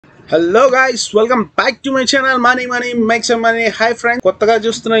Hello guys, welcome back to my channel money make some money. Hi friends, కొత్తగా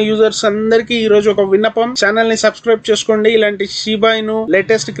చూస్తున్న users అందరికి ఈ రోజు ఒక విన్నపం. ఛానల్ ని సబ్స్క్రైబ్ చేసుకోండి. ఇలాంటి షిబా ఇను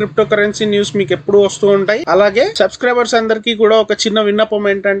లేటెస్ట్ క్రిప్టో కరెన్సీ న్యూస్ మీకు ఎప్పుడు వస్తూ ఉంటాయి. అలాగే సబ్స్క్రైబర్స్ అందరికి కూడా ఒక చిన్న విన్నపం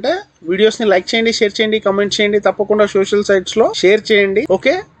ఏంటంటే వీడియోస్ ని లైక్ చేయండి, షేర్ చేయండి, కమెంట్ చేయండి, తప్పకుండా సోషల్ సైట్స్ లో షేర్ చేయండి.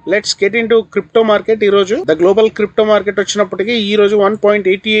 Okay, let's get in to crypto market. ఈ రోజు ద గ్లోబల్ క్రిప్టో మార్కెట్ వచ్చినప్పటికీ ఈ రోజు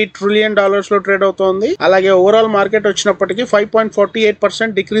 $1.88 ట్రిలియన్ లో ట్రేడ్ అవుతోంది. అలాగే ఓవరాల్ మార్కెట్ వచ్చినప్పటికీ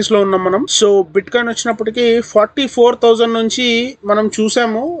 5.48% డిక్రీస్ లో ఉన్నాం మనం. సో బిట్ కాయిన్ వచ్చినప్పటికీ 44,000 నుంచి మనం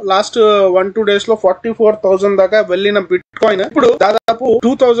చూసాము. లాస్ట్ 1-2 డేస్ లో 44,000 దాకా వెళ్ళిన బిట్ కాయిన్ ఇప్పుడు దాదాపు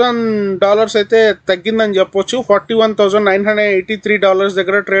 $2,000 అయితే తగ్గిందని చెప్పొచ్చు. $41,983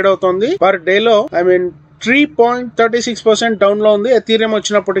 దగ్గర ట్రేడ్ అవుతోంది. పర్ డే లో 3.36% డౌన్ లో ఉంది. ఎథీరియం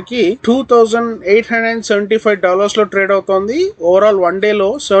వచ్చినప్పటికీ $2,875 లో ట్రేడ్ అవుతోంది. ఓవరాల్ వన్ డే లో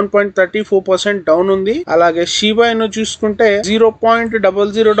 7.34% డౌన్ ఉంది. అలాగే షిబా ఇను చూసుకుంటే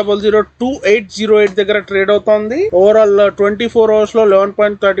 0.00002808 దగ్గర ట్రేడ్ అవుతోంది. ఓవరాల్ 24 అవర్స్ లో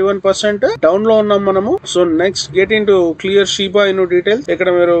 11.31% డౌన్ లో ఉన్నాం మనము. So next get in to clear Shiba ఇను డీటెయిల్స్. ఇక్కడ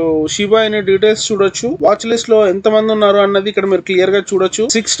మీరు షిబా ఇను డీటెయిల్స్ చూడొచ్చు. వాచ్ లిస్ట్ లో ఎంత మంది ఉన్నారు అన్నది ఇక్కడ మీరు క్లియర్ గా చూడొచ్చు.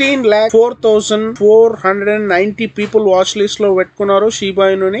 16,04,490 పీపుల్ వాచ్ లిస్ట్ లో పెట్టుకున్నారు షిబా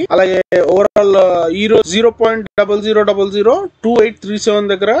ఇనుని. అలాగే ఓవరాల్ ఈ రోజు 0.00002837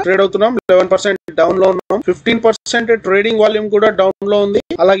 దగ్గర ట్రేడ్ అవుతున్నాం. 11% డౌన్ లో ఉన్నాం. 15% ట్రేడింగ్ వాల్యూమ్ కూడా డౌన్ లో ఉంది.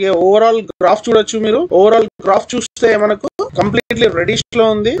 అలాగే ఓవరాల్ గ్రాఫ్ చూడొచ్చు మీరు. ఓవరాల్ గ్రాఫ్ చూస్తే మనకు కంప్లీట్లీ రెడిష్ లో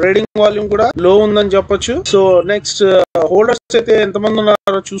ఉంది. ట్రేడింగ్ వాల్యూమ్ కూడా లో ఉందని చెప్పొచ్చు. సో నెక్స్ట్ హోల్డర్స్ అయితే ఎంతమంది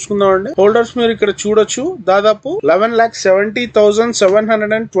ఉన్నారో చూసుకుందాం అండి. హోల్డర్స్ మీరు ఇక్కడ చూడొచ్చు. దాదాపు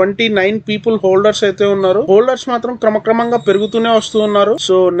 11,70,729 పీపుల్ హోల్డర్స్ అయితే ఉన్నారు. హోల్డర్స్ మాత్రం క్రమక్రమంగా పెరుగుతూనే వస్తూ ఉన్నారు.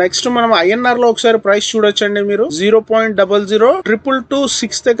 సో నెక్స్ట్ మనం ఐఎన్ఆర్ లో ఒకసారి ప్రైస్ చూడొచ్చండి మీరు.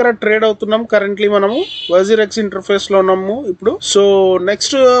 0.002226 దగ్గర ట్రేడ్ అవుతున్నాం. కరెంట్లీ మనము వజీరెక్స్ ఇంటర్ఫేస్ లో ఉన్నాము ఇప్పుడు. సో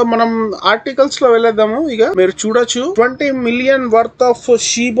నెక్స్ట్ మనం ఆర్టికల్స్ లో వెళ్ళేద్దాము. ఇక మీరు చూడొచ్చు 20 million worth of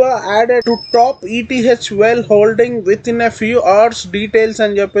SHIBA added to top ETH well holding within a few hours details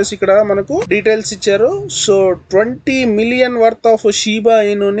అని చెప్పేసి ఇక్కడ మనకు డీటెయిల్స్ ఇచ్చారు. So 20 million worth of SHIBA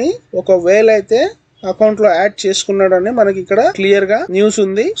ఇనుని ఒక వేల్ అయితే అకౌంట్ లో యాడ్ చేసుకున్నాడని మనకి ఇక్కడ క్లియర్ గా న్యూస్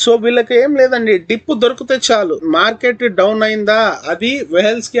ఉంది. సో వీళ్ళకి ఏం లేదండి, డిప్ దొరికితే చాలు. మార్కెట్ డౌన్ అయిందా అది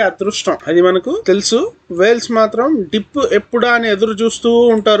వేల్స్ కి అదృష్టం, అది మనకు తెలుసు. వేల్స్ మాత్రం డిప్ ఎప్పుడా అని ఎదురు చూస్తూ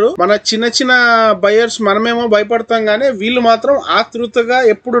ఉంటారు. మన చిన్న చిన్న బయర్స్ మనమేమో భయపడతాం గానీ వీళ్ళు మాత్రం ఆతృతగా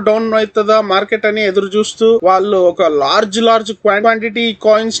ఎప్పుడు డౌన్ అవుతుందా మార్కెట్ అని ఎదురు చూస్తూ వాళ్ళు ఒక లార్జ్ క్వాంటిటీ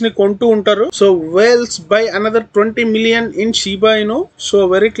కాయిన్స్ ని కొంటూ ఉంటారు. So Wales by another 20 million in Shiba ఇను. So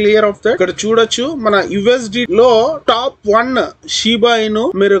very clear of that. ఇక్కడ చూడొచ్చు మన యుఎస్డి లో టాప్ 1 షిబా ఇను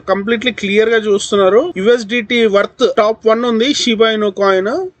మీరు కంప్లీట్లీ క్లియర్ గా చూస్తున్నారు. యుఎస్డిటి వర్త్ టాప్ 1 ఉంది షిబా ఇను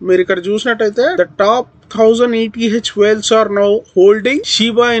కాయిన్. మీరు ఇక్కడ చూసినట్టయితే the top 1000 ETH whales are now holding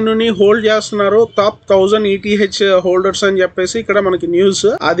Shiba ఇనుని hold చేస్తున్నారు. టాప్ 1000 ETH హోల్డర్స్ అని చెప్పేసి ఇక్కడ మనకి న్యూస్.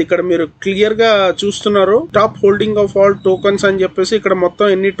 అది ఇక్కడ మీరు క్లియర్ గా చూస్తున్నారు. Top holding of all tokens అని చెప్పేసి ఇక్కడ మొత్తం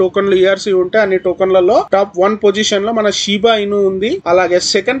ఎన్ని టోకన్లు ERC ఉంటే అన్ని టోకన్లలో టాప్ 1 పొజిషన్ లో మన షిబా ఇను ఉంది. అలాగే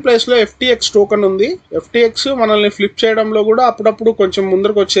సెకండ్ ప్లేస్ లో FTX టోకన్ ఉంది. FTX మనల్ని ఫ్లిప్ చేయడంలో కూడా అప్పుడప్పుడు కొంచెం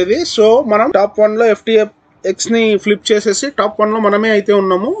ముందరకు వచ్చేది. సో మనం టాప్ 1 లో FTX ని ఫ్లిప్ చేసేసి టాప్ 1 లో మనమే అయితే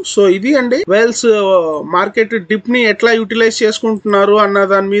ఉన్నాము. సో ఇది అండి వేల్స్ మార్కెట్ డిప్ ని ఎట్లా యూటిలైజ్ చేసుకుంటున్నారు అన్న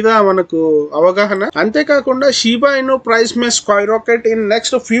దాని మీద మనకు అవగాహన. అంతేకాకుండా షిబా ఇను price May sky rocket in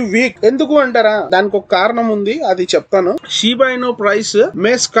next few week. ఎందుకు అంటారా, దానికి ఒక కారణం ఉంది, అది చెప్తాను. షిబా ఇను price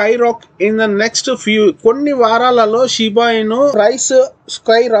May sky rock in the next few, కొన్ని వారాలలో షిబా ఇను ప్రైస్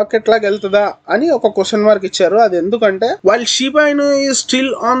స్కై రాకెట్ లాగా వెళ్తుందా అని ఒక క్వశ్చన్ మార్క్ ఇచ్చారు. అది ఎందుకంటే వైల్ షిబా ఇను is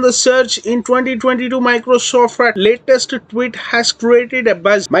still on the search in 2022 Microsoft latest tweet has created a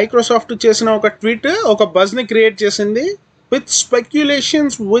buzz. Microsoft చేసిన ఒక ట్వీట్ ఒక బజ్ ని క్రియేట్ చేసింది. With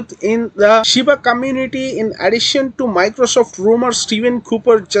speculations within the SHIBA community, in addition to Microsoft rumors, Stephen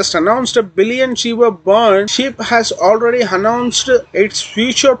Cooper just announced $1 billion SHIBA bond. SHIB has already announced its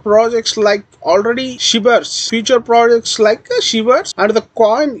future projects like Shibers, and the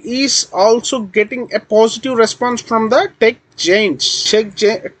coin is also getting a positive response from the tech giants.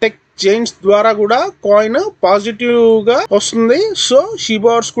 Jains ద్వారా కూడా coin positive గా వస్తుంది. So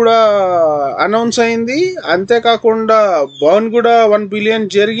షిబార్స్ కూడా announce అయింది. అంతేకాకుండా burn కూడా 1 billion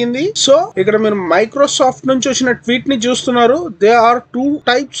జరిగింది. So ఇక్కడ మీరు మైక్రోసాఫ్ట్ నుంచి వచ్చిన ట్వీట్ ని చూస్తున్నారు. They are 2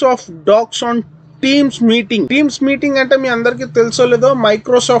 types of docs on teams meeting అంటే మీ అందరికి తెలుసో లేదో,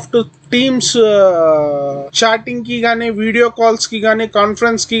 మైక్రోసాఫ్ట్ టీమ్స్ చాటింగ్ కి గానీ వీడియో కాల్స్ కి గానీ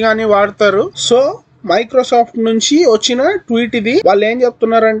కాన్ఫరెన్స్ కి గానీ వాడతారు. సో మైక్రోసాఫ్ట్ నుంచి వచ్చిన ట్వీట్ ఇది. వాళ్ళు ఏం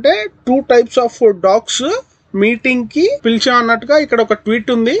చెప్తున్నారంటే 2 types ఆఫ్ డాగ్స్ మీటింగ్ కి పిలిచా అన్నట్టుగా ఇక్కడ ఒక ట్వీట్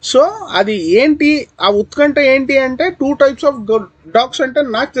ఉంది. సో అది ఏంటి, ఆ ఉత్కంఠ ఏంటి అంటే 2 types ఆఫ్ డాగ్స్ అంటే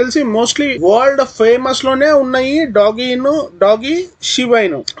నాకు తెలిసి మోస్ట్లీ వరల్డ్ ఫేమస్ లోనే ఉన్నాయి డాగీ షిబా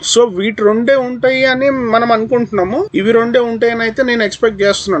ఇను. సో వీటి రెండే ఉంటాయి అని మనం అనుకుంటున్నాము. ఇవి రెండే ఉంటాయని అయితే నేను ఎక్స్పెక్ట్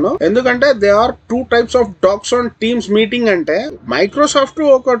చేస్తున్నాను. ఎందుకంటే they are 2 types of dogs on teams meeting. అంటే మైక్రోసాఫ్ట్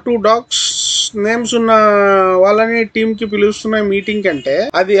ఒక 2 డాగ్స్ నేమ్స్ ఉన్న వాళ్ళని టీమ్ కి పిలుస్తున్న మీటింగ్ అంటే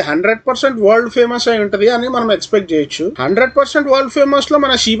అది 100% వరల్డ్ ఫేమస్ అయి ఉంటది అని మనం ఎక్స్పెక్ట్ చేయొచ్చు. 100% వరల్డ్ ఫేమస్ లో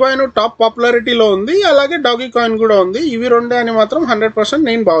మన షిబా ఇను టాప్ పాపులారిటీలో ఉంది, అలాగే డాగీ కాయిన్ కూడా ఉంది. ఇవి రెండే అని మాత్రం 100%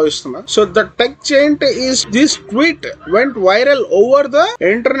 నేను భావిస్తున్నా. So the tech giant is this tweet went viral over the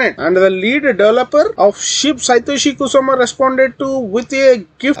internet and the lead developer of SHIB Satoshi Kusama responded to with a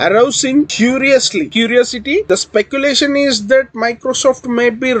gift arousing curiosity. The speculation is that Microsoft may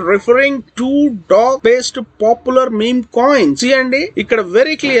be referring to dog based popular meme coins. See అండి, ఇక్కడ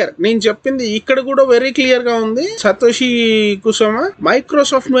very clear, నేను చెప్పింది ఇక్కడ కూడా very clear గా ఉంది. Satoshi కుసమా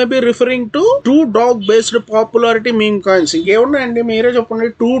Microsoft may be referring to 2 dog based popularity meme coins. ఇంకేమున్నాయండి మీరే చెప్పండి.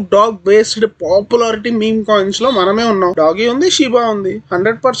 2 dog based popularity meme coins లో మనమే ఉన్నాం. డాగీ ఉంది, షిబా ఉంది.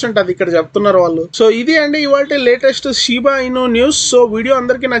 100% అది ఇక్కడ చెప్తున్నారు వాళ్ళు. సో ఇది అండి ఇవాళ లేటెస్ట్ షిబా ఇను న్యూస్. సో వీడియో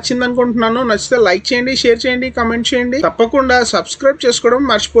అందరికి నచ్చింది అనుకుంటున్నాను. నచ్చితే లైక్ చేయండి, షేర్ చేయండి, కమెంట్ చేయండి. తప్పకుండా సబ్స్క్రైబ్ చేసుకోవడం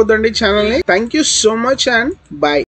మర్చిపోద్దండి ఛానల్ ని. Thank you so much and by.